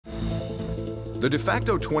The de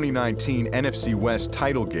facto 2019 NFC West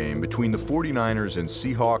title game between the 49ers and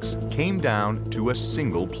Seahawks came down to a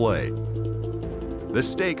single play. The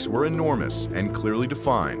stakes were enormous and clearly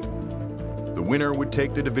defined. The winner would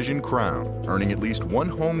take the division crown, earning at least one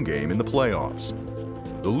home game in the playoffs.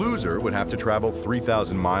 The loser would have to travel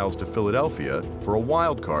 3,000 miles to Philadelphia for a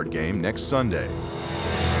wild card game next Sunday.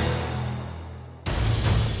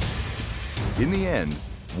 In the end,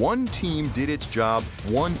 one team did its job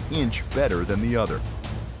 1 inch better than the other,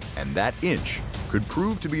 and that inch could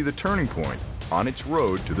prove to be the turning point on its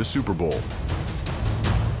road to the Super Bowl.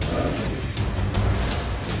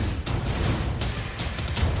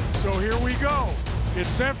 So here we go.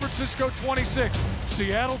 It's San Francisco 26,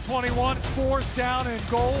 Seattle 21, 4th down and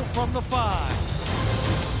goal from the 5.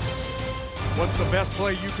 What's the best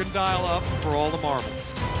play you can dial up for all the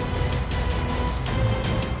marbles?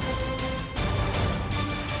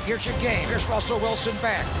 Here's your game. Here's Russell Wilson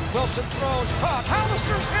back. Wilson throws, caught.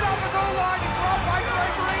 Hollister's hit on the goal line and dropped by Greg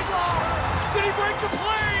Greenlaw. Did he break the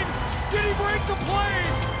plane? Did he break the plane?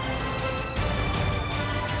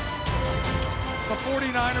 The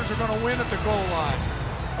 49ers are going to win at the goal line.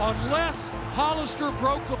 Unless Hollister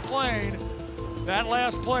broke the plane, that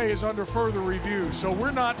last play is under further review, so we're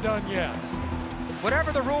not done yet.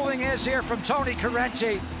 Whatever the ruling is here from Tony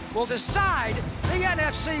Corrente will decide the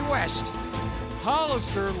NFC West.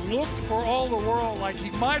 Hollister looked for all the world like he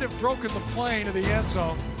might have broken the plane of the end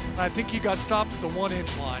zone. I think he got stopped at the 1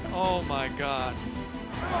 inch line. Oh my God.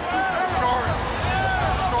 Short.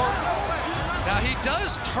 Now he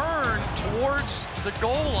does turn towards the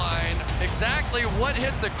goal line. Exactly what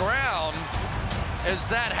hit the ground as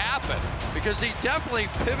that happened, because he definitely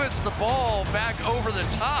pivots the ball back over the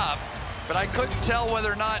top, but I couldn't tell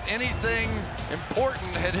whether or not anything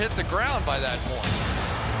important had hit the ground by that point.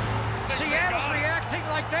 Seattle's reacting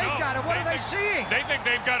like they've got it. What are they seeing? They think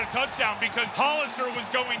they've got a touchdown because Hollister was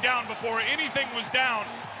going down before anything was down.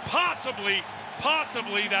 Possibly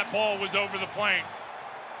that ball was over the plane.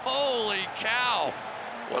 Holy cow.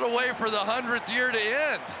 What a way for the 100th year to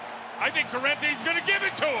end. I think Corrente's going to give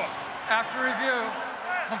it to him. After review,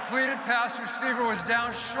 completed pass receiver was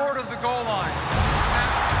down short of the goal line. San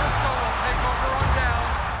Francisco will take over on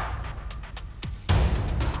downs.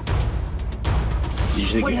 Did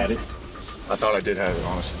you think you had it? I thought I did have it,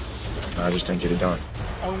 honestly. I just didn't get it done.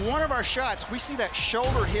 On one of our shots, we see that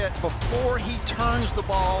shoulder hit before he turns the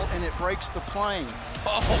ball and it breaks the plane.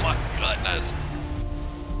 Oh my goodness.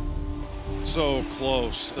 So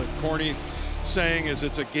close. The corny saying is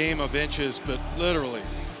it's a game of inches, but literally,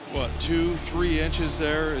 what, 2-3 inches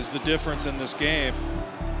there is the difference in this game.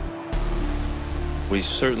 We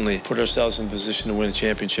certainly put ourselves in position to win a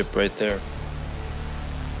championship right there.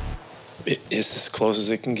 It's as close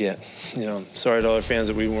as it can get. You know, sorry to all our fans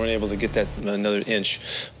that we weren't able to get that another inch,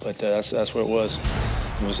 but that's where it was.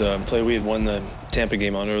 It was a play we had won the Tampa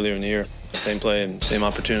game on earlier in the year. Same play and same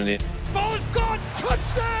opportunity. Ball is gone!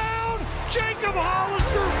 Touchdown! Jacob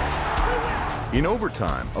Hollister! In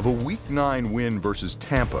overtime of a Week 9 win versus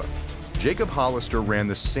Tampa, Jacob Hollister ran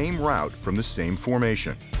the same route from the same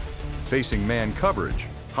formation. Facing man coverage,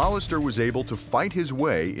 Hollister was able to fight his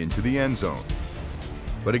way into the end zone.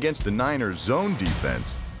 But against the Niners' zone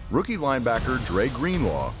defense, rookie linebacker Dre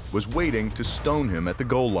Greenlaw was waiting to stone him at the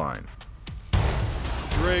goal line.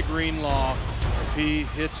 Dre Greenlaw, if he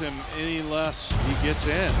hits him any less, he gets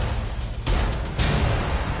in.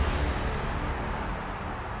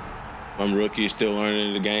 I'm a rookie, still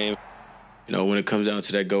learning the game. You know, when it comes down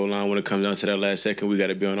to that goal line, when it comes down to that last second, we got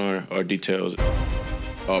to be on our details.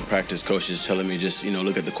 All practice coaches telling me just,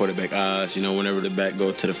 look at the quarterback eyes. Whenever the back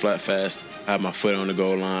go to the flat fast, I have my foot on the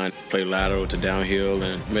goal line, play lateral to downhill,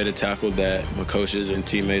 and made a tackle that my coaches and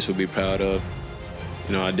teammates would be proud of.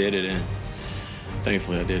 I did it, and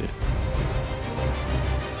thankfully I did it.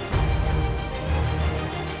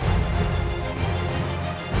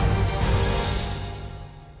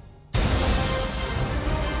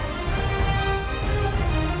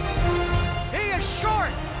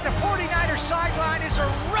 Sideline is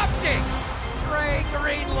erupting. Dre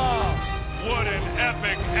Greenlaw. What an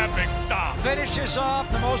epic stop. Finishes off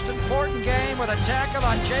the most important game with a tackle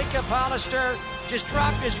on Jacob Hollister. Just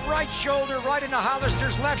dropped his right shoulder right into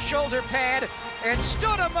Hollister's left shoulder pad and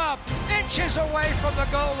stood him up inches away from the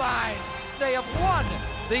goal line. They have won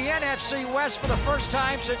the NFC West for the first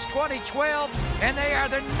time since 2012, and they are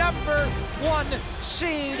the #1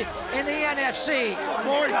 seed in the NFC.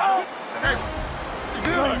 Boys,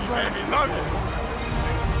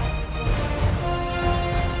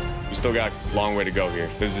 we still got a long way to go here.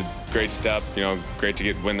 This is a great step, great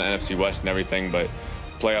to win the NFC West and everything, but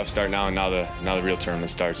playoffs start now, and now the real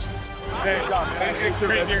tournament starts. Hey, it's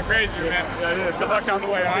crazier and crazier, man. Yeah, it is. Good luck on the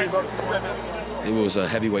way, all right? It was a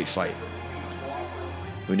heavyweight fight.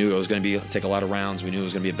 We knew it was going to take a lot of rounds. We knew it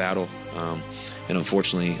was going to be a battle, and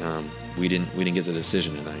unfortunately, we didn't get the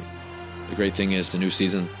decision tonight. The great thing is the new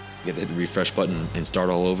season, you get to hit the refresh button and start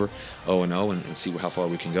all over, 0-0, and see how far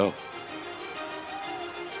we can go.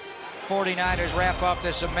 49ers wrap up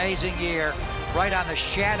this amazing year right on the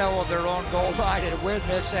shadow of their own goal line and win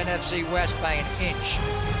this NFC West by an inch.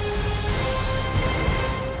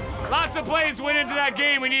 Lots of plays went into that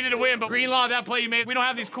game we needed to win, but Greenlaw, that play you made, we don't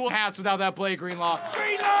have these cool hats without that play, Greenlaw.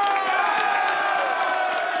 Greenlaw!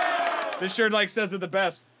 This shirt like says it the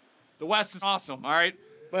best. The West is awesome, all right?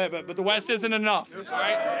 But the West isn't enough, all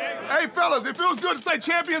right? Hey, fellas, it feels good to say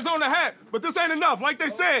champions on the hat, but this ain't enough, like they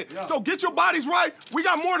said. Yeah. So get your bodies right. We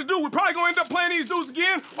got more to do. We're probably going to end up playing these dudes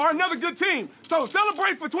again or another good team. So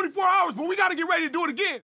celebrate for 24 hours, but we got to get ready to do it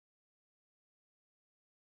again.